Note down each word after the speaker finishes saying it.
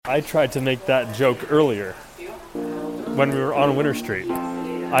I tried to make that joke earlier when we were on Winter Street.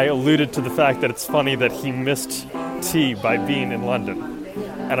 I alluded to the fact that it's funny that he missed tea by being in London,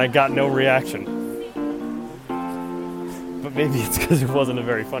 and I got no reaction. But maybe it's because it wasn't a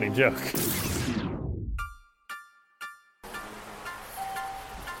very funny joke.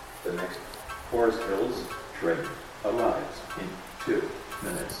 The next Forest Hills train arrives in 2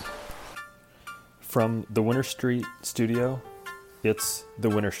 minutes. From the Winter Street studio, it's The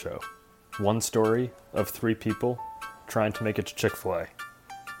Winter Show. One story of 3 people trying to make it to Chick-Fil-A.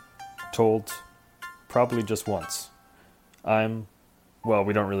 Told probably just once. Well,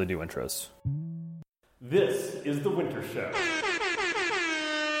 we don't really do intros. This is The Winter Show.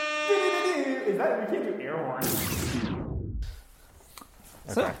 Is that, we can't do air horns.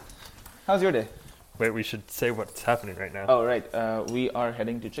 Okay. So, how's your day? Wait, we should say what's happening right now. Oh, right. We are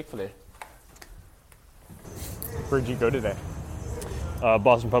heading to Chick-Fil-A. Where'd you go today?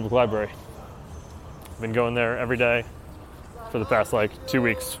 Boston Public Library. Been going there every day for the past 2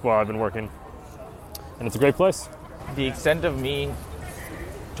 weeks while I've been working. And it's a great place. The extent of me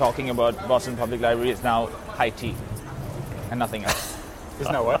talking about Boston Public Library is now high tea and nothing else.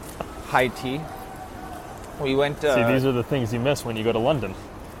 Isn't that what? High tea. We went... See, these are the things you miss when you go to London.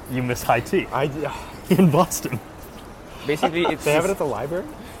 You miss high tea I in Boston. Basically, it's... They have it at the library?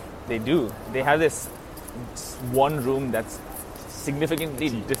 They do. They have this one room that's significantly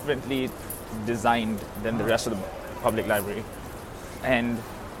differently designed than the rest of the public library. And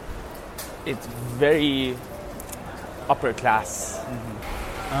it's very upper class.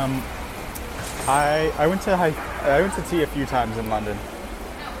 I went to tea a few times in London.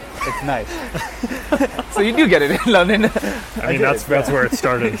 It's nice. So you do get it in London. I mean, that's where it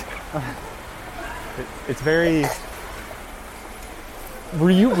started. It's very...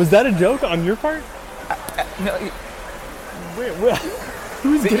 Was that a joke on your part? No, Wait,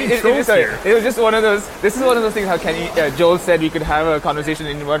 who's getting trolled here? It was just one of those. This is one of those things. How Joel said we could have a conversation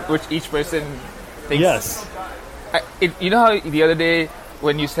in which each person thinks. Yes. You know how the other day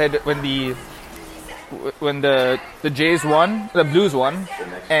when you said when the Jays won, the Blues won,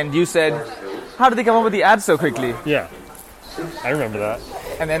 and you said, "How did they come up with the ad so quickly?" Yeah, I remember that.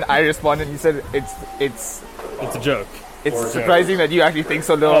 And then I responded, and you said, "It's a joke." It's surprising that you actually think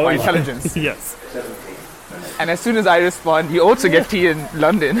so low of my intelligence." Yes. And as soon as I respond, you also get tea in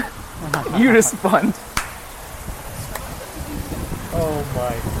London. You respond. Oh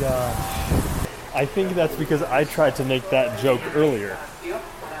my gosh. I think that's because I tried to make that joke earlier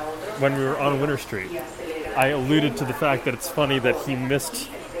when we were on Winter Street. I alluded to the fact that it's funny that he missed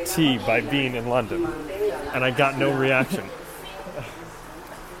tea by being in London, and I got no reaction.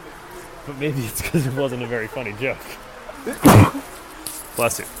 But maybe it's because it wasn't a very funny joke.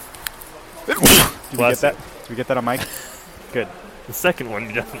 Bless you. Did we get that? Did we get that on mic? Good. The second one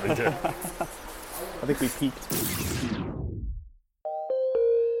you definitely did. I think we peaked.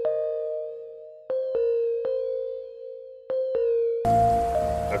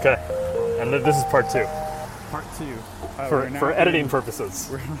 Okay. And this is part 2. Part 2. For editing purposes.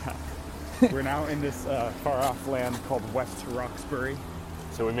 We're now in this far-off land called West Roxbury.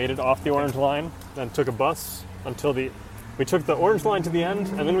 So we made it off the Orange Line, then took a bus until we took the Orange Line to the end,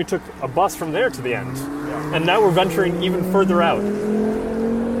 and then we took a bus from there to the end. Yeah. And now we're venturing even further out.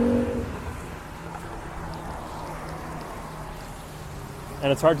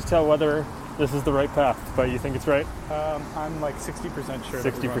 And it's hard to tell whether this is the right path, but you think it's right? I'm 60% sure.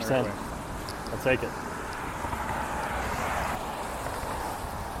 60%. I'll take it.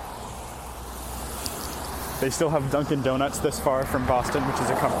 They still have Dunkin' Donuts this far from Boston, which is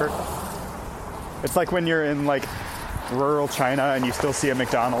a comfort. It's like when you're in rural China and you still see a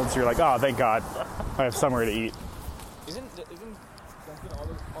McDonald's, you're like, oh, thank God, I have somewhere to eat. Isn't Dunkin'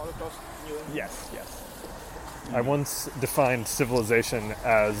 all across New England? Yes. I once defined civilization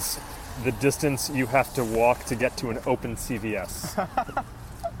as the distance you have to walk to get to an open CVS.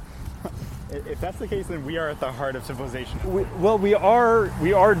 If that's the case, then we are at the heart of civilization. We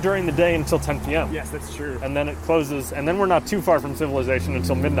are during the day until 10 p.m. Yes, that's true. And then it closes, and then we're not too far from civilization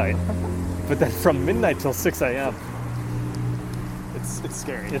until midnight. But then from midnight till 6 a.m. It's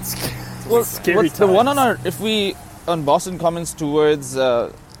scary. It's scary. What's the one on Boston Commons towards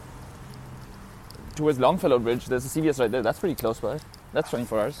Longfellow Bridge? There's a CVS right there. That's pretty close by. That's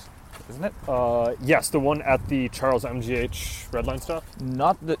 24 hours, isn't it? Yes, the one at the Charles MGH Red Line stop.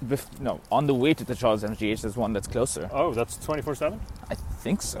 On the way to the Charles MGH, there's one that's closer. Oh, that's 24/7. I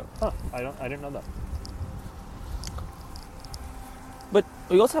think so. Huh? I didn't know that. But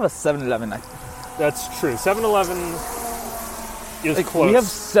we also have a 7-Eleven. That's true. 7-Eleven is close. We have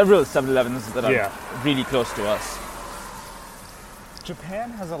several 7-Elevens that are really close to us.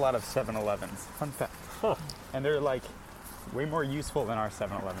 Japan has a lot of 7-Elevens. Fun fact. Huh. And they're like way more useful than our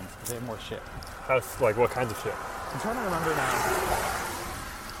 7-Elevens because they have more shit. Like what kinds of shit? I'm trying to remember now.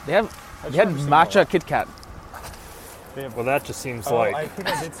 They had matcha Kit Kat. Well, that just seems I like think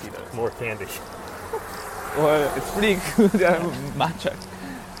I did see those. more candy. Well, it's pretty good. Matcha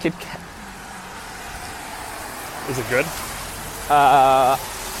Kit Kat. Is it good?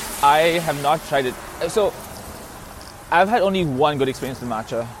 I have not tried it. So, I've had only one good experience with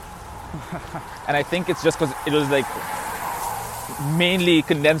matcha. And I think it's just because it was like mainly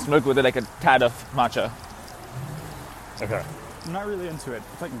condensed milk with like a tad of matcha. Okay. I'm not really into it.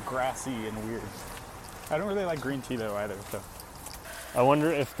 It's like grassy and weird. I don't really like green tea though either. So. I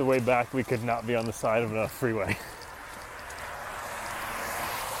wonder if the way back we could not be on the side of a freeway.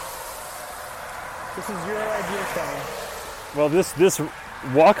 This is your idea, Kenny. Well, this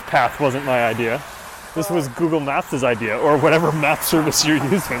walk path wasn't my idea. This was Google Maps' idea, or whatever map service you're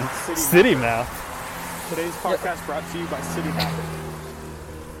using. City Map. Today's podcast brought to you by City Mapper.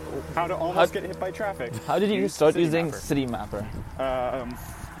 How to almost get hit by traffic. How did you start City using Mapper. City Mapper?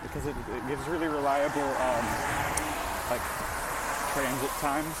 Because it gives really reliable like transit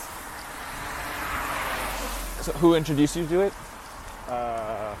times. So who introduced you to it?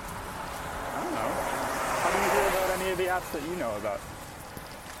 I don't know. How do you hear about any of the apps that you know about?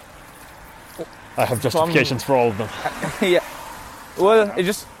 I have justifications for all of them. Yeah. Well,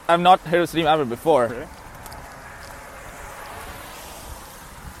 I've not heard of City Mapper before. Really?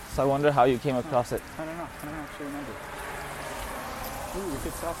 So I wonder how you came across it. I don't actually remember. Ooh, we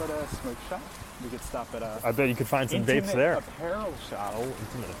could stop at a smoke shop. We could stop at a I bet you could find some vapes there. apparel shop. Oh,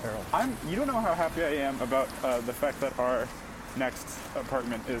 intimate apparel. You don't know how happy I am about the fact that our next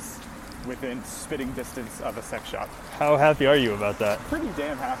apartment is within spitting distance of a sex shop. How happy are you about that? Pretty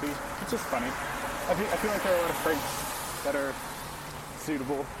damn happy. It's just funny. I feel like there are a lot of pranks that are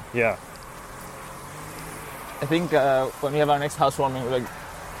suitable. Yeah. I think when we have our next housewarming, like,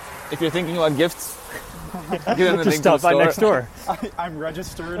 if you're thinking about gifts, get in the Just stop by next door. I'm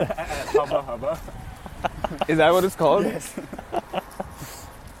registered at Hubba Hubba. Is that what it's called? Yes.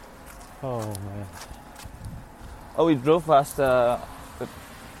 Oh, man. Oh, we drove past the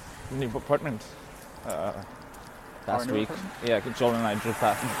new apartment last new week. apartment? Yeah, Joel and I drove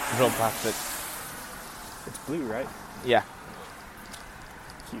past it. It's blue, right? Yeah,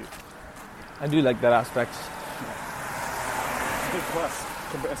 Cute. I do like that aspect. Big plus,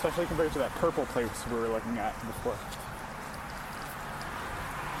 especially compared to that purple place we were looking at before.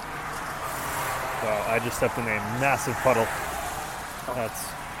 Well, I just stepped in a massive puddle. That's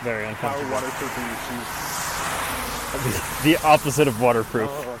very How uncomfortable. waterproof are your shoes? The opposite of waterproof.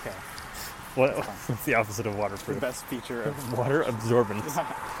 Oh, okay. What's the opposite of The waterproof? best feature of Water absorbent.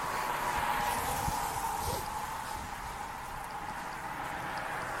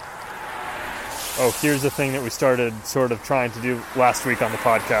 Oh, here's the thing that we started sort of trying to do last week on the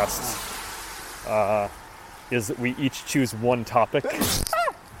podcast. Is that we each choose one topic.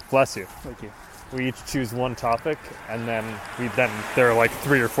 Bless you. Thank you. We each choose one topic, and then there are like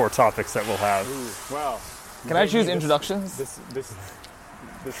 3 or 4 topics that we'll have. Ooh, wow. Can I choose introductions? This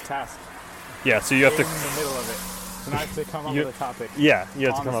task Yeah, so you have in to. the middle of it. So now I have to come up You- with a topic. Yeah, you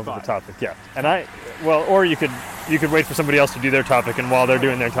have to On come the up with a spot. topic. Yeah, and or you could wait for somebody else to do their topic, and while they're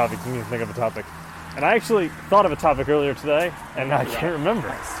doing their topic, you can think of a topic. And I actually thought of a topic earlier today, and I can't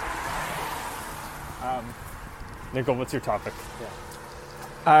remember. Nicole, what's your topic?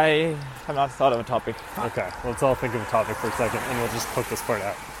 I have not thought of a topic. Okay, let's all think of a topic for a second, and we'll just poke this part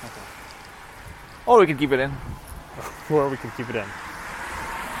out. Or we can keep it in. Or we can keep it in.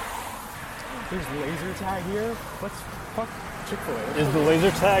 There's laser tag here. Fuck Chick-Fil-A. Is the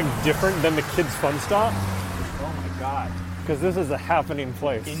laser tag different than the kids' fun stop? Oh my god. Because this is a happening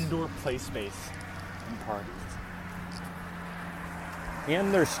place. Indoor play space and parties.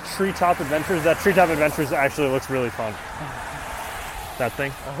 And there's Treetop Adventures. That Treetop Adventures actually looks really fun. That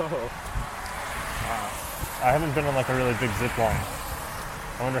thing. Oh. I haven't been on like a really big zip line.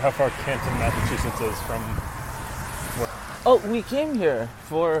 I wonder how far Canton, Massachusetts is from. Oh, we came here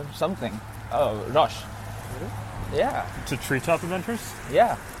for something. Oh, Rush. Really? Yeah, To Treetop Adventures?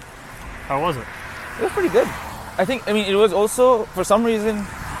 yeah. How was it? It was pretty good. It was also, for some reason,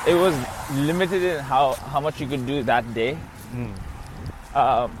 it was limited in how much you could do that day.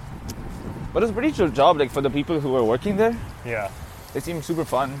 But it was a pretty chill job, like, for the people who were working there. Yeah. They seemed super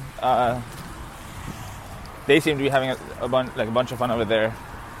fun. They seem to be having a bunch of fun over there.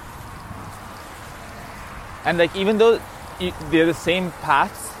 And like, even though they're the same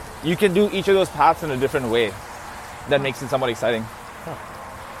paths, you can do each of those paths in a different way. That makes it somewhat exciting.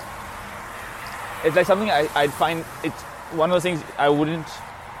 It's like something I'd find one of those things I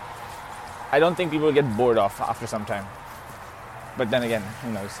don't think people get bored of after some time. But then again,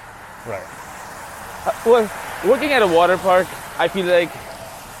 who knows? Right. Well, working at a water park, I feel like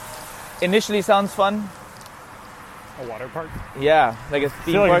initially sounds fun. A water park? Yeah, like a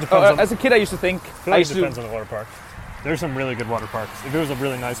theme like it park. depends on- As a kid, I used to think. I feel I like used it to. depends on the water park. There's some really good water parks. If it was a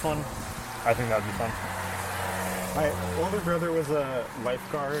really nice one, I think that would be fun. My older brother was a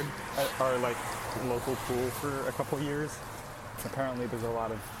lifeguard at our like local pool for a couple years. Apparently, there's a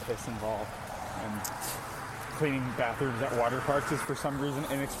lot of piss involved, and cleaning bathrooms at water parks is for some reason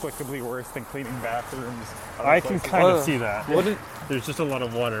inexplicably worse than cleaning bathrooms. other I can places. kind of Oh. see that. What did- There's just a lot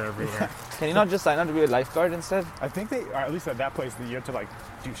of water everywhere. Can you not just sign up to be a lifeguard instead? I think they, or at least at that place, you have to like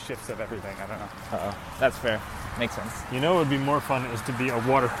do shifts of everything. I don't know. That's fair. Makes sense. You know what would be more fun is to be a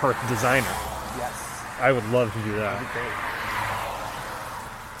water park designer. Yes, I would love to do that'd that. be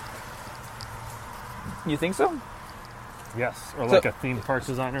great. You think so? Yes. Or So- like a theme park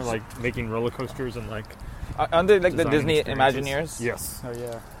designer, like making roller coasters and like Aren't they like the design Disney experiences. Imagineers? Yes. Oh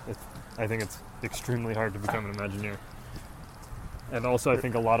yeah. I think it's extremely hard to become an Imagineer. And also I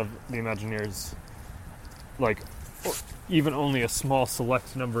think a lot of the Imagineers, like, even only a small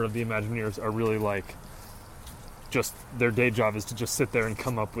select number of the Imagineers are really like, just their day job is to just sit there and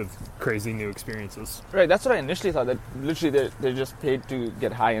come up with crazy new experiences. Right, that's what I initially thought, that literally they're just paid to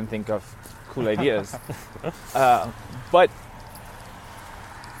get high and think of cool ideas. But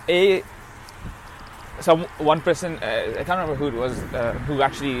one person, I can't remember who it was, who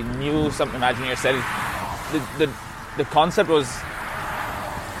actually knew some Imagineer said the concept was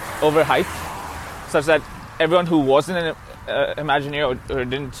overhyped, such that everyone who wasn't an Imagineer or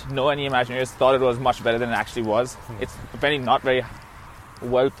didn't know any Imagineers thought it was much better than it actually was. It's apparently not very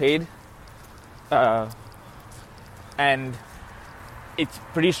well paid, and it's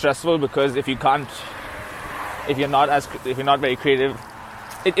pretty stressful because if you're not very creative,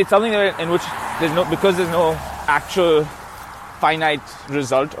 it's something in which there's no actual finite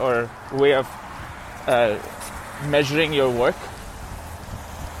result or way of measuring your work.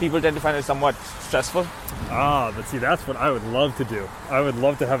 People tend to find it somewhat stressful. But see, that's what I would love to do. I would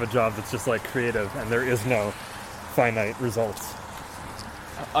love to have a job that's just like creative and there is no finite results.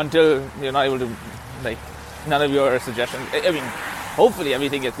 Until you're not able to, like, none of your suggestions. I mean, hopefully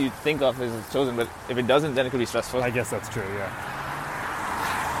everything that you think of is chosen, but if it doesn't, then it could be stressful. I guess that's true, yeah.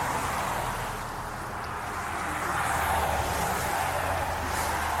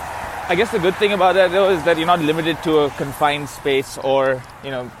 I guess the good thing about that, though, is that you're not limited to a confined space or,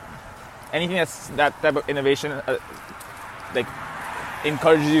 anything that's that type of innovation, like,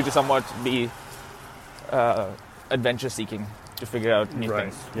 encourages you to somewhat be adventure seeking to figure out new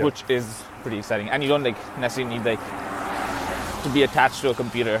Right, things, yeah. which is pretty exciting. And you don't necessarily need to be attached to a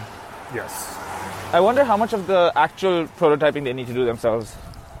computer. Yes. I wonder how much of the actual prototyping they need to do themselves.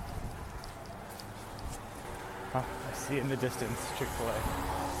 I see in the distance Chick-Fil-A,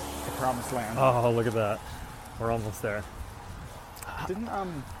 the promised land. Oh, look at that. We're almost there. Didn't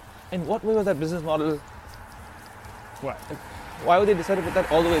In what way was that business model? what? Why would they decide to put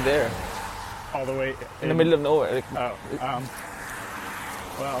that all the way there, All the way in the middle of nowhere?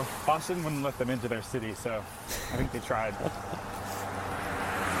 Well, Boston wouldn't let them into their city, so I think they tried.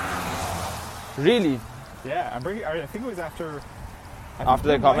 Really? Yeah, I think it was after. After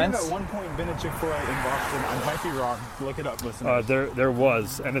their there might have comments? at one point been a Chick-fil-A in Boston. I might be wrong. Look it up, listeners. There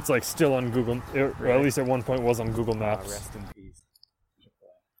was, and it's like still on Google, or at least at one point was on Google Maps. Rest in peace.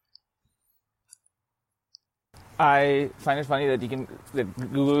 I find it funny that that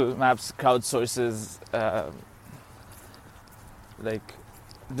Google Maps crowdsources like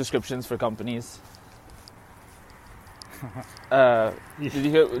descriptions for companies. Did you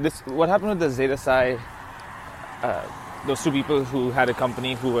hear this? What happened with the Zeta Psi? Those two people who had a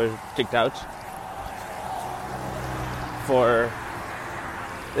company who were kicked out for,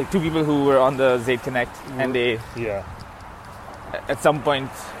 like, two people who were on the Zeta Connect, and they Yeah. at some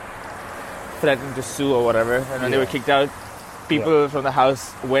point threatened to sue or whatever, and when they were kicked out, people from the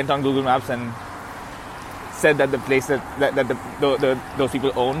house went on Google Maps and said that the place that those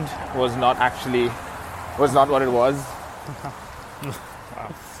people owned was not what it was.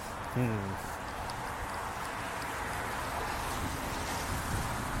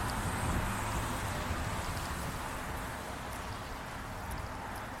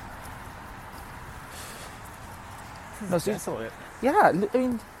 No, seriously. Desolate. Yeah, I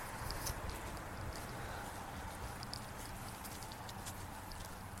mean,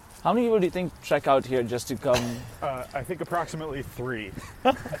 how many people do you think trek out here just to come? I think approximately 3.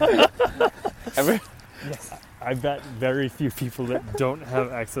 Ever? Yes. I bet very few people that don't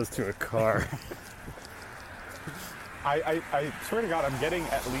have access to a car. I swear to God, I'm getting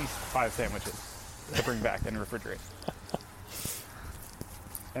at least 5 sandwiches to bring back and refrigerate.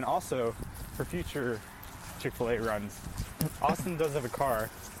 And also, for future Chick-fil-A runs, Austin does have a car,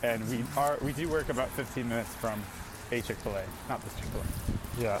 and we do work about 15 minutes from a Chick-fil-A, not this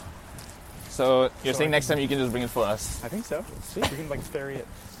Chick-fil-A. Yeah. So you're So saying I next time you can just bring it for us? I think so. See, we can like ferry it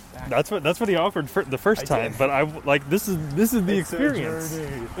back. That's what he offered for the first I time, did. but I like this is the It's a experience.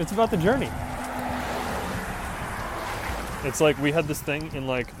 journey. It's about the journey. It's like we had this thing in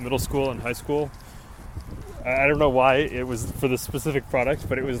like middle school and high school. I don't know why it was for the specific product,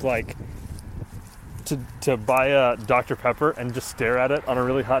 but it was like to buy a Dr. Pepper and just stare at it on a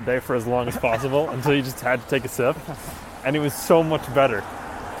really hot day for as long as possible until you just had to take a sip. And it was so much better.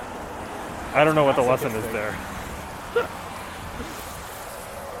 I don't know what the That's a lesson good is thing. there.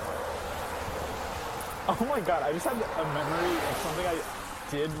 Oh my God, I just had a memory of something I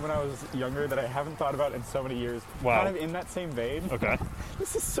did when I was younger that I haven't thought about in so many years. Wow. Kind of in that same vein. Okay.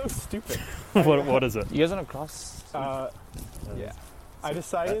 This is so stupid. What is it? You guys on a cross? Yeah. I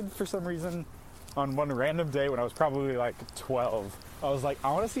decided for some reason on one random day when I was probably like 12, I was like,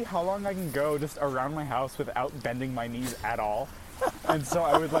 I want to see how long I can go just around my house without bending my knees at all. And so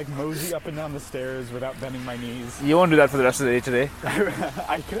I would like mosey up and down the stairs without bending my knees. You won't do that for the rest of the day today.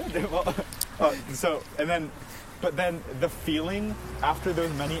 I could. Well, but then the feeling after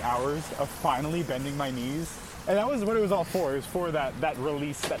those many hours of finally bending my knees, and that was what it was all for. It was for that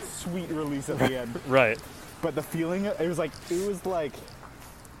release, that sweet release at the end. Right. But the feeling, it was like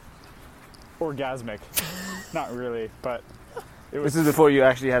orgasmic. Not really, but it was. This is before you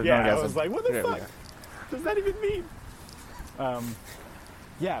actually had an Yeah, orgasm. I was like, what the Yeah, fuck yeah. does that even mean?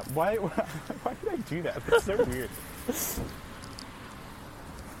 Yeah, why did I do that? That's so weird.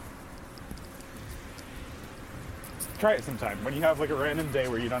 Try it sometime when you have like a random day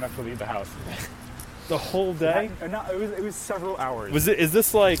where you don't have to leave the house. The whole day? No, it was several hours. Is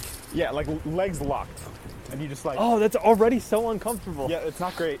this like, Yeah, like legs locked, and you just like. oh, that's already so uncomfortable. Yeah, it's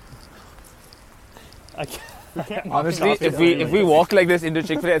not great. I can't. We can't walk Honestly, into if Chick-fil-A we walk like this into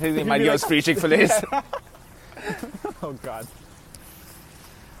Chick-fil-A, I think they might be give like- us free Chick-fil-A's. Oh God.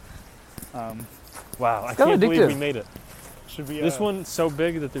 Wow, I kinda can't believe we addictive. made it. Should we? This one's so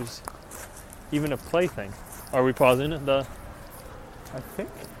big that there's even a play thing. Are we pausing it? I think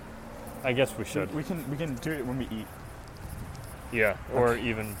I guess we should. we can do it when we eat. Yeah, or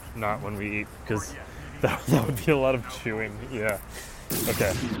even not when we eat, because that would be a lot of chewing. Yeah.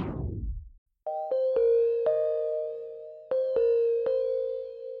 Okay.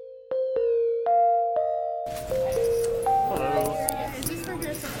 Hello. Is this for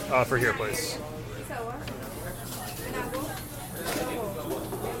here? So For here, please.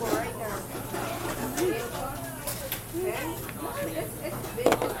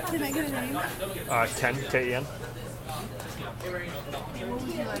 can I get a name? Ken, K-E-N. What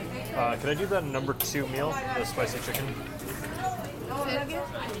would you like? Can I do the number 2 meal, the spicy chicken? Say it again?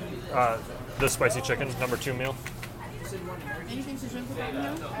 The spicy chicken, number 2 meal? Anything to drink with that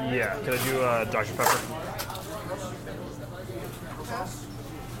meal? Yeah. Can I do Dr. Pepper?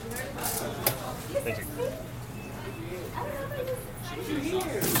 Thank you.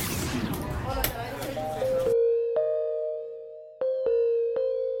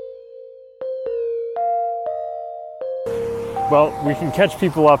 Well, we can catch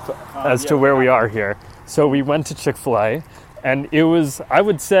people up as to where we are here. So we went to Chick-fil-A, and it was, I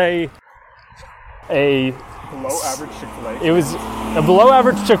would say, Below average Chick-fil-A. it was a below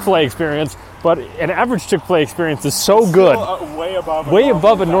average Chick-fil-A experience, but an average Chick-fil-A experience is so good, Way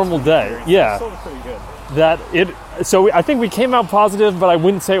above. a normal day. Yeah. Still pretty good. that it, so I think we came out positive, but I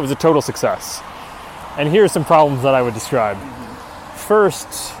wouldn't say it was a total success. And here are some problems that I would describe.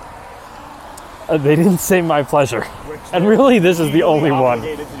 First, they didn't say my pleasure. And really, this is the only one.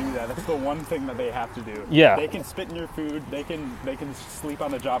 Obligated to do that. That's the one thing that they have to do. Yeah. They can spit in your food. They can sleep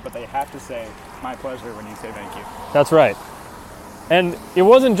on the job, but they have to say "my pleasure" when you say thank you. That's right. And it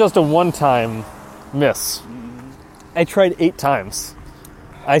wasn't just a one-time miss. I tried 8 times.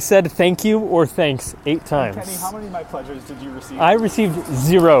 I said thank you or thanks 8 times. Kenny, how many "my pleasures" did you receive? I received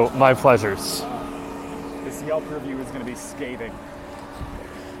 0 my pleasures. This Yelp review is going to be scathing.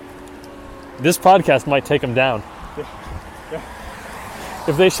 This podcast might take them down.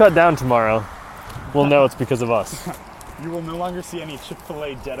 If they shut down tomorrow, we'll know it's because of us. You will no longer see any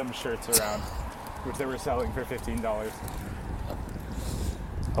Chick-fil-A denim shirts around, which they were selling for $15.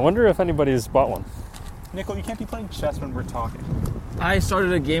 I wonder if anybody's bought one. Nickel, you can't be playing chess when we're talking. I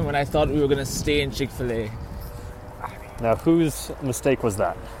started a game when I thought we were going to stay in Chick-fil-A. Now, whose mistake was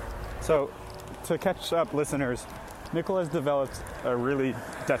that? So, to catch up, listeners, Nickel has developed a really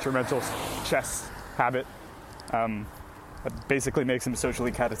detrimental chess habit That basically makes him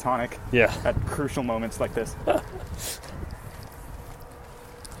socially catatonic Yeah. at crucial moments like this.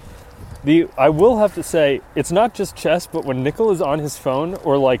 I will have to say, it's not just chess, but when Nickel is on his phone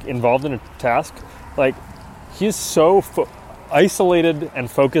or like involved in a task, like he's so isolated and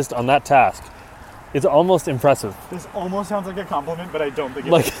focused on that task. It's almost impressive. This almost sounds like a compliment, but I don't think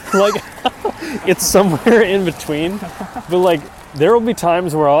it Like it's somewhere in between. But like there will be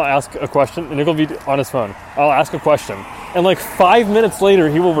times where I'll ask a question and Nickel will be on his phone. I'll ask a question, and like 5 minutes later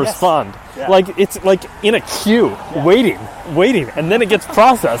he will respond. Yeah. Like it's like in a queue, waiting, and then it gets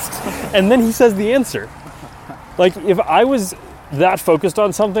processed, and then he says the answer. Like if I was that focused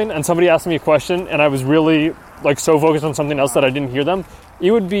on something and somebody asked me a question and I was really like so focused on something else that I didn't hear them,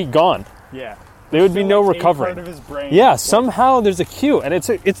 it would be gone. Yeah. There would be no like recovering. A part of his brain, Yeah, somehow there's a cue, and it's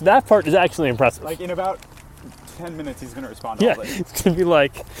that part is actually impressive. Like in about 10 minutes, he's going to respond. Yeah, All this. it's gonna be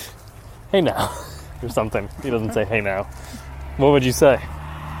like, "Hey now," or something. He doesn't say "Hey now." What would you say?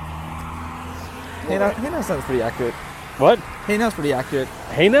 Hey now sounds pretty accurate. What? Hey now's pretty accurate.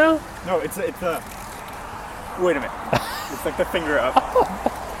 Hey now? No, it's a. Wait a minute. It's like the finger up.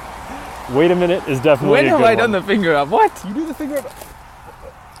 Wait a minute is definitely When a have good I done one. the finger up? What? You do the finger up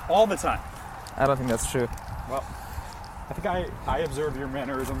all the time. I don't think that's true. Well, I think I observe your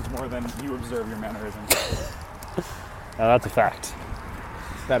mannerisms more than you observe your mannerisms. Now that's a fact.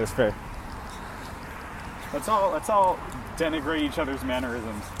 That is fair. Let's all denigrate each other's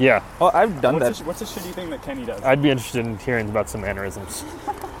mannerisms. Yeah, Oh, I've done that. What's a shitty thing that Kenny does? I'd be interested in hearing about some mannerisms.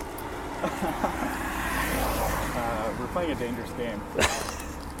 We're playing a dangerous game.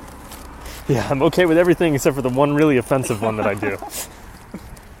 Yeah, I'm okay with everything except for the one really offensive one that I do.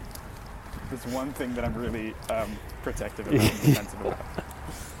 There's one thing that I'm really protective about and defensive about.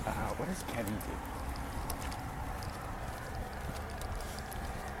 What does Kenny do?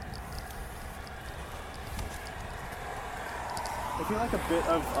 I feel like a bit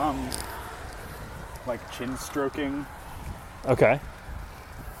of like chin stroking. Okay.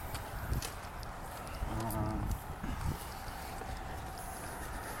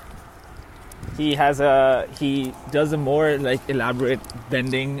 He does a more like elaborate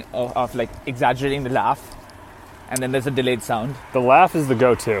bending of like exaggerating the laugh, and then there's a delayed sound. The laugh is the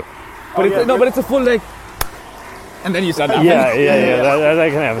go-to. But but it's a full like, and then you start laughing. Yeah.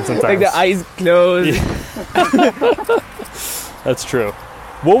 That can happen sometimes. Like the eyes closed. That's true.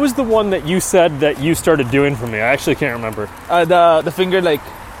 What was the one that you said that you started doing for me? I actually can't remember. The finger like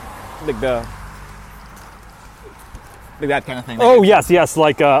that kind of thing. Oh yes,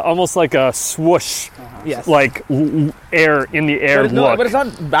 like almost like a swoosh, Yes. like air in the air But look. but it's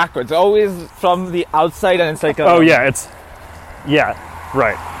not backwards. It's always from the outside, and it's like a. Oh yeah,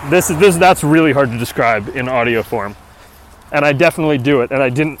 right. That's really hard to describe in audio form, and I definitely do it, and I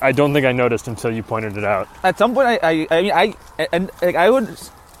don't think I noticed until you pointed it out. At some point, I would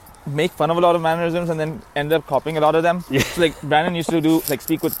make fun of a lot of mannerisms and then end up copying a lot of them. Yeah. So, like Brandon used to do like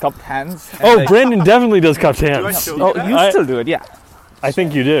speak with cupped hands. and, Oh, like, Brandon definitely does cupped Do I hands. still do Oh, that? you still do it, yeah. I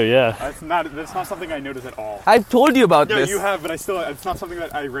think you do, yeah. That's not something I notice at all. I've told you about Yeah, this. you have, but it's not something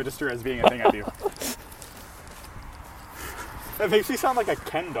that I register as being a thing I do. That makes me sound like a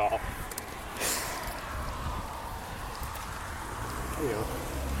Ken doll. Ew.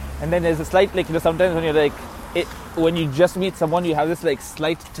 And then there's a slight like sometimes when you're like when you just meet someone, you have this like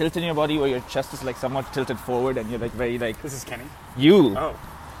slight tilt in your body where your chest is like somewhat tilted forward, and you're like very like This is Kenny? you. Oh.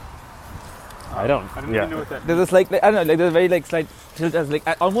 I don't. I didn't Yeah. even know what that There's this like I don't know, like there's a very like slight tilt as like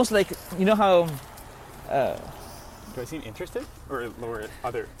almost like you know how. Do I seem interested? Or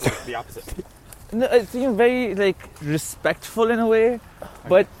the opposite? No, it seems very like respectful in a way,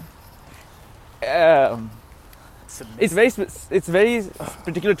 but it's very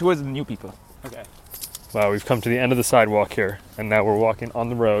particular towards new people. Okay. Wow, we've come to the end of the sidewalk here, and now we're walking on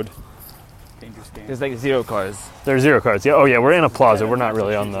the road. Dangerous game. There's like 0 cars. There are 0 cars. Yeah. Oh yeah, we're in a plaza. We're not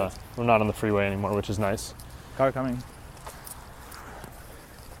really we're not on the freeway anymore, which is nice. Car coming.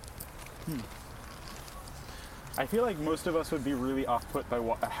 I feel like most of us would be really off-put by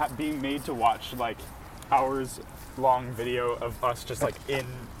being made to watch like hours-long video of us just like in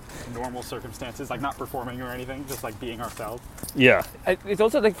normal circumstances, like not performing or anything, just like being ourselves. Yeah. It's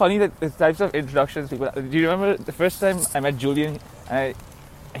also like funny that the types of introductions people. Do you remember the first time I met Julian? I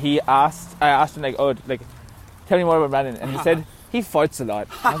asked him like, oh, like, tell me more about Brandon, and he said he farts a lot.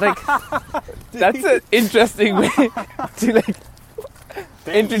 I was like, that's an interesting way to like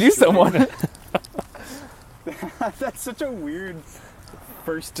introduce someone. That's such a weird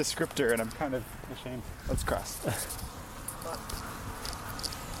first descriptor, and I'm kind of ashamed. Let's cross.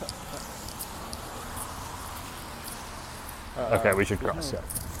 Okay, we should cross. Yeah.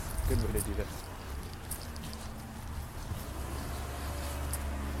 Good way to do this.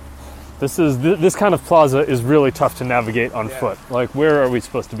 This kind of plaza is really tough to navigate on foot. Like, where are we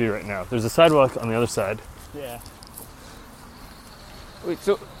supposed to be right now? There's a sidewalk on the other side. Yeah. Wait,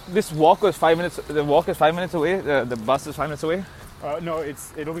 so this walk was 5 minutes. The walk is 5 minutes away. The bus is 5 minutes away. No,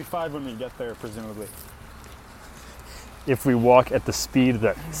 it'll be 5 when we get there, presumably. If we walk at the speed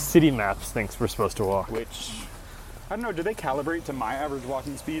that City Maps thinks we're supposed to walk. Which, I don't know, do they calibrate to my average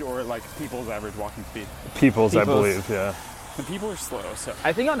walking speed or like people's average walking speed? People's, I believe, yeah. The people are slow, so.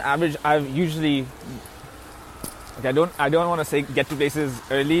 I think on average, I've usually. Okay, I don't want to say get to places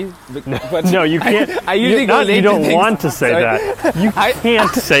early, but No, you can't. I usually go late. You don't to things. want to say Sorry. that. You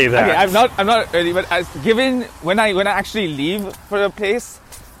can't say that. Okay, I'm not early, but given when I actually leave for a place,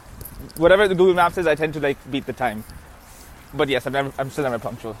 whatever the Google Maps says, I tend to like beat the time. But yes, I'm still never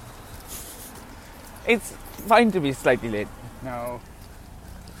punctual. It's fine to be slightly late. No.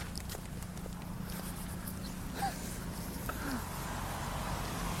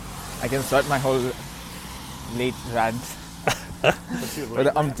 I can start my whole late rant for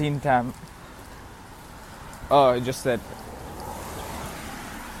the umpteenth time. Oh, just that.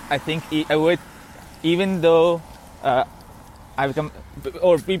 I think I would, even though I've become,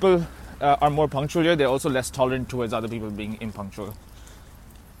 or people are more punctual here, they're also less tolerant towards other people being impunctual.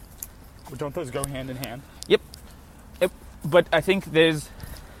 Don't those go hand in hand? Yep. But I think there's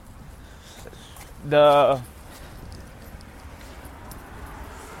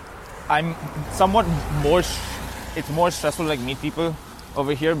I'm somewhat more. It's more stressful to like meet people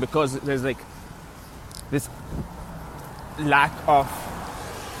over here because there's like this lack of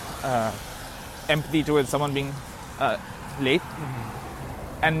empathy towards someone being late.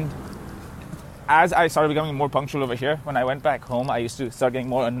 And as I started becoming more punctual over here, when I went back home, I used to start getting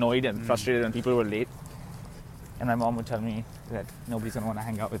more annoyed and frustrated when people were late. And my mom would tell me that nobody's going to want to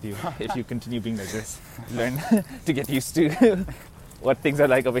hang out with you if you continue being like this. Learn to get used to what things are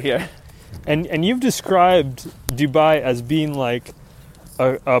like over here. And you've described Dubai as being like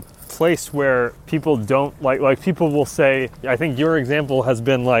a place where people don't like people will say, I think your example has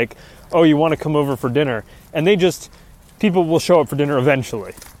been like, oh, you want to come over for dinner, and people will show up for dinner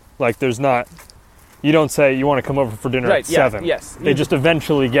eventually. Like there's not, you don't say you want to come over for dinner at 7. Yes. They just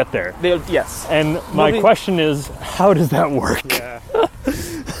eventually get there. Yes. And my question is, how does that work? Yeah.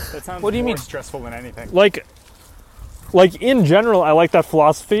 That sounds What do you mean? Stressful than anything. Like in general, I like that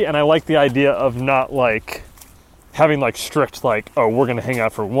philosophy, and I like the idea of not like having like strict like, oh, we're gonna hang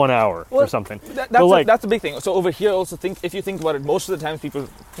out for 1 hour or something. That's a big thing. So over here, also if you think about it, most of the times people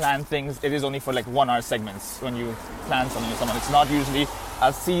plan things. It is only for like 1 hour segments when you plan something with someone. It's not usually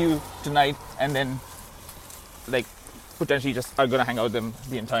I'll see you tonight and then like potentially just are gonna hang out with them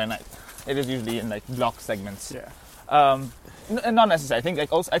the entire night. It is usually in like block segments. Yeah. And not necessarily.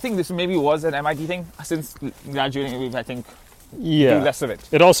 I think this maybe was an MIT thing. Since graduating, we've I think do less of it.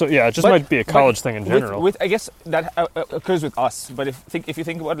 It also it just might be a college thing in general. With I guess that occurs with us. But if you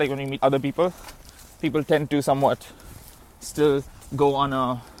think about like when we meet other people tend to somewhat still go on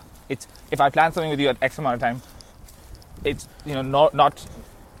a. It's if I plan something with you at X amount of time, it's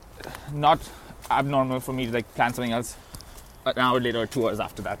not abnormal for me to like plan something else an hour later or 2 hours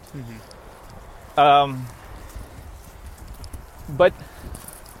after that. Mm-hmm. But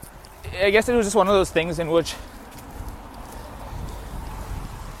I guess it was just one of those things in which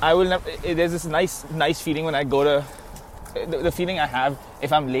I will never. There's this nice feeling when I go to. The feeling I have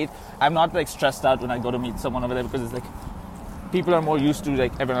if I'm late, I'm not like stressed out when I go to meet someone over there because it's like people are more used to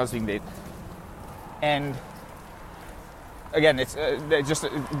like everyone else being late, and again, it's just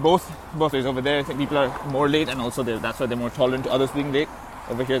both ways. Over there, I think people are more late, and also that's why they're more tolerant to others being late.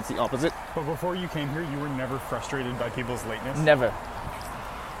 Over here, it's the opposite. But before you came here, you were never frustrated by people's lateness? Never.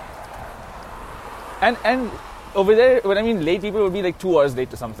 And over there, when I mean late, people would be like 2 hours late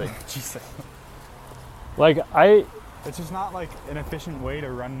to something. Jesus. It's just not like an efficient way to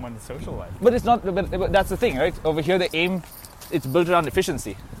run one's social life. But it's not. But that's the thing, right? Over here, the aim, it's built around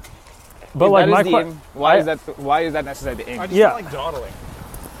efficiency. But if like that my is the aim, why is that necessarily the aim? I just don't like dawdling.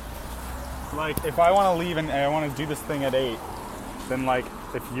 Like if I want to leave and I want to do this thing at 8, then like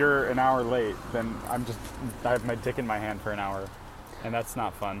if you're an hour late, then I have my dick in my hand for an hour, and that's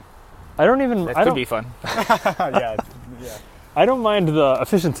not fun. That could be fun. Yeah. I don't mind the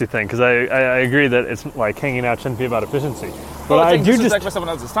efficiency thing because I agree that it's like hanging out shouldn't be about efficiency. But I do just for someone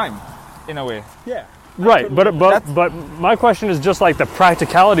else's time, in a way. Yeah. Right, but my question is just like the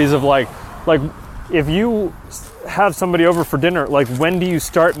practicalities of like if you have somebody over for dinner, like when do you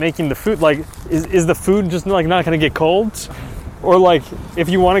start making the food? Like is the food just like not going to get cold? Or like if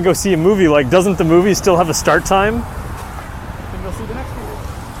you want to go see a movie, like doesn't the movie still have a start time? Then you'll see the next movie.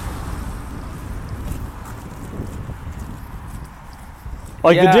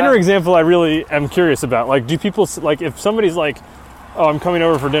 Like the Yeah. dinner example, I really am curious about. Like, do people like if somebody's like, "Oh, I'm coming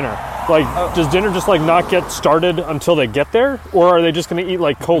over for dinner," like, does dinner just like not get started until they get there, or are they just going to eat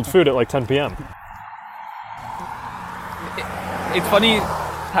like cold food at like 10 p.m.? It's funny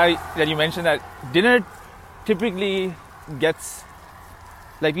how that you mentioned that dinner typically gets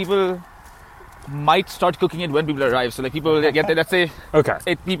like people might start cooking it when people arrive. So like people get there, let's say Okay.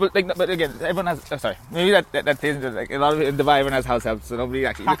 people like, but again, everyone has. Sorry, maybe that plays into like a lot of in Dubai. Everyone has house help, so nobody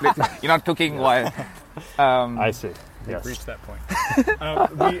actually. You're not cooking while. I see. We've Yes. reached that point.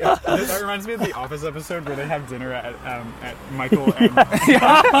 That reminds me of the Office episode where they have dinner at Michael and,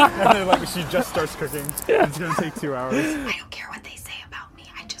 and they're like, she just starts cooking. It's going to take 2 hours. I don't care what they say about me.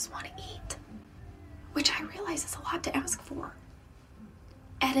 I just want to eat. Which I realize is a lot to ask for.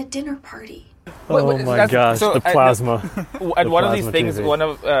 At a dinner party. Oh my gosh, so the plasma. At one of these plasma things, TV. one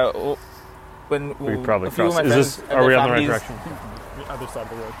of when We probably a few of crossed. my Is friends this? and Are we their on the right families, direction? The other side of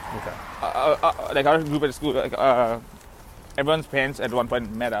the road. Okay. like our group at school, like everyone's parents at one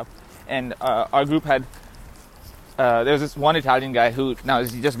point met up, and our group had there was this one Italian guy who now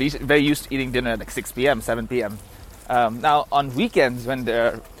is just very used to eating dinner at like 6 p.m., 7 p.m. Now on weekends when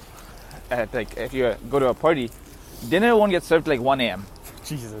they're at like if you go to a party, dinner won't get served till like 1 a.m.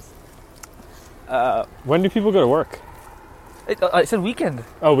 Jesus. When do people go to work? I said weekend.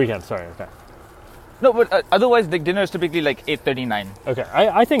 Oh, weekend. Sorry. Okay. No, but otherwise the dinner is typically like 8:39. Okay.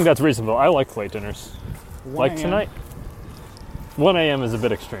 I think that's reasonable. I like late dinners. Like 1 a.m. tonight. 1 a.m. is a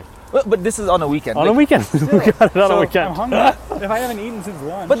bit extreme. But this is on a weekend. On a weekend. We got it on a So, I'm weekend. hungry. If I haven't eaten since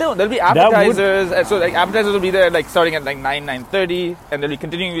lunch. But no, there'll be appetizers. So like appetizers will be there like starting at like 9:30, and they'll be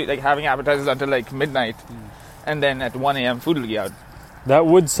continuing like having appetizers until like midnight, and then at 1 a.m. food will be out. That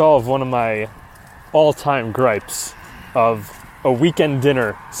would solve one of my all-time gripes of a weekend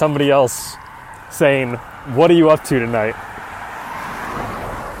dinner. Somebody else saying, "What are you up to tonight?"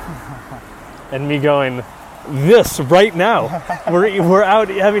 And me going, "This right now. We're out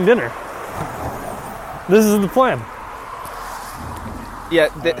having dinner. This is the plan." Yeah,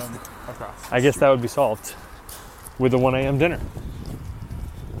 I guess that would be solved with a 1 a.m. dinner.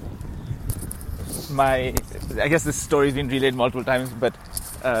 I guess this story's been relayed multiple times, but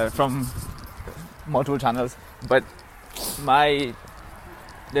from multiple channels. But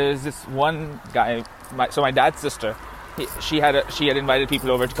there's this one guy. So my dad's sister, she had invited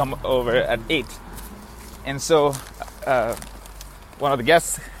people over to come over at 8, and so one of the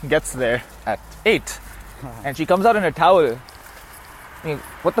guests gets there at 8, and she comes out in a towel. I mean,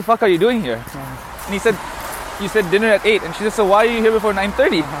 what the fuck are you doing here? And he said, "You said dinner at 8," and she said, "So why are you here before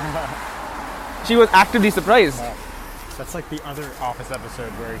 9:30?" She was actively surprised. That's like the other Office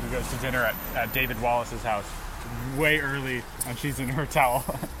episode where he goes to dinner at David Wallace's house way early and she's in her towel.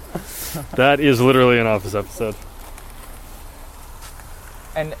 That is literally an Office episode.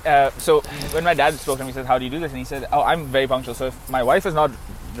 And so when my dad spoke to him, he said, "How do you do this?" And he said, "Oh, I'm very punctual. So if my wife is not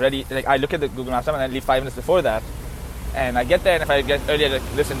ready, like I look at the Google Maps time and I leave 5 minutes before that. And I get there, and if I get early, I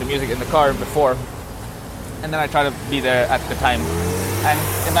listen to music in the car before. And then I try to be there at the time. And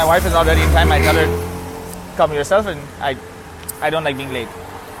if my wife is not ready in time, I tell her, come yourself, and I don't like being late."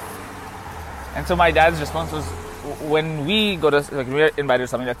 And so my dad's response was, when we go to, like, we're invited to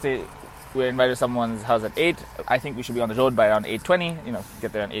something, let's say we're invited to someone's house at 8, I think we should be on the road by around 8:20,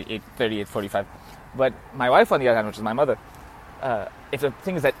 get there at 8:30, 8:45. But my wife, on the other hand, which is my mother, if the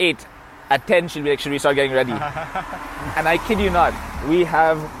thing is at 8, at 10, she'll be like, "Should we start getting ready?" And I kid you not, we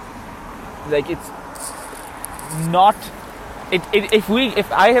have, like, it's not,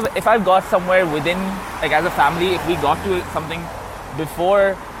 if I've got somewhere within, like, as a family, if we got to something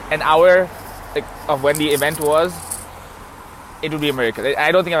before an hour, like, of when the event was, it would be a miracle.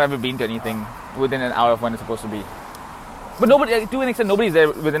 I don't think I've ever been to anything within an hour of when it's supposed to be. But nobody, to an extent, nobody's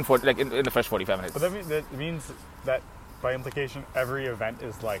there within in the first 45 minutes. But that means that by implication, every event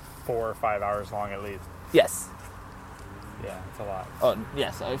is like 4 or 5 hours long at least. Yes. Yeah, it's a lot. Oh,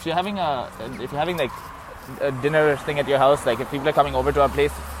 yes. If you're having like a dinner thing at your house, like if people are coming over to our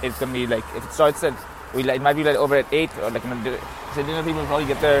place, it's gonna be like, if it starts at, it might be like over at 8, or like, so dinner people will probably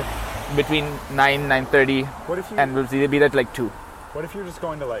get there between 9:30, and we'll be there till like 2. What if you're just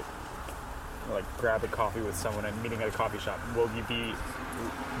going to like grab a coffee with someone and meeting at a coffee shop? Will you be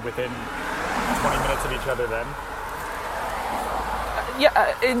within 20 minutes of each other then?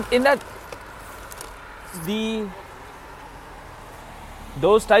 In that,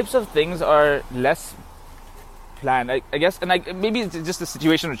 those types of things are less planned, I guess, and maybe it's just the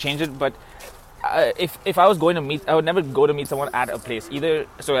situation will change it, but if I was going to meet, I would never go to meet someone at a place either.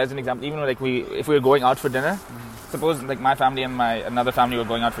 So as an example, even like if we were going out for dinner, suppose like my family and another family were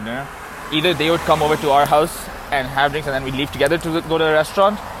going out for dinner, either they would come over to our house and have drinks and then we'd leave together to go to a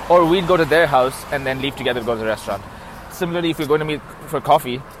restaurant, or we'd go to their house and then leave together to go to the restaurant. Similarly, if we're going to meet for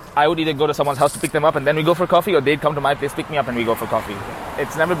coffee, I would either go to someone's house to pick them up and then we go for coffee, or they'd come to my place, pick me up, and we go for coffee.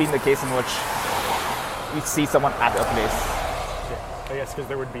 It's never been the case in which we see someone at a place. I guess because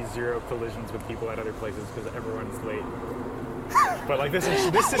there would be zero collisions with people at other places because everyone's late. But like this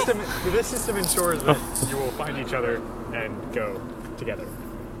system ensures that you will find each other and go together.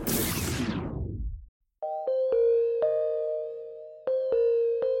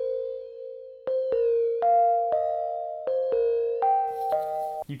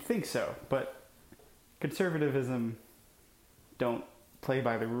 You'd think so, but conservatism don't play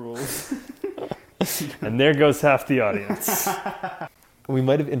by the rules. And there goes half the audience. We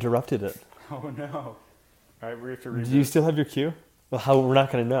might have interrupted it. Oh no. All right, we have to read. Do you still have your cue? Well, how we're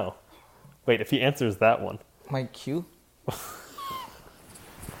not going to know. Wait, if he answers that one. My cue? It's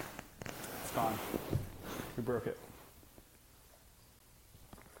gone. We broke it.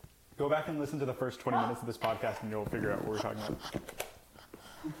 Go back and listen to the first 20 minutes of this podcast and you'll figure out what we're talking about.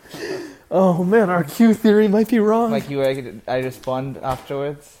 Oh man, our cue theory might be wrong. My cue, I respond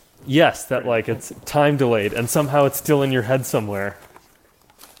afterwards. Yes, that like it's time delayed and somehow it's still in your head somewhere.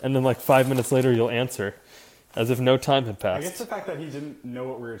 And then like 5 minutes later you'll answer as if no time had I guess passed. the fact that he didn't know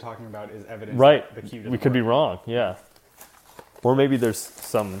what we were talking about is evidence Right. that the cue doesn't We could be work. wrong, yeah. Or maybe there's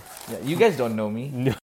some Yeah, you guys don't know me.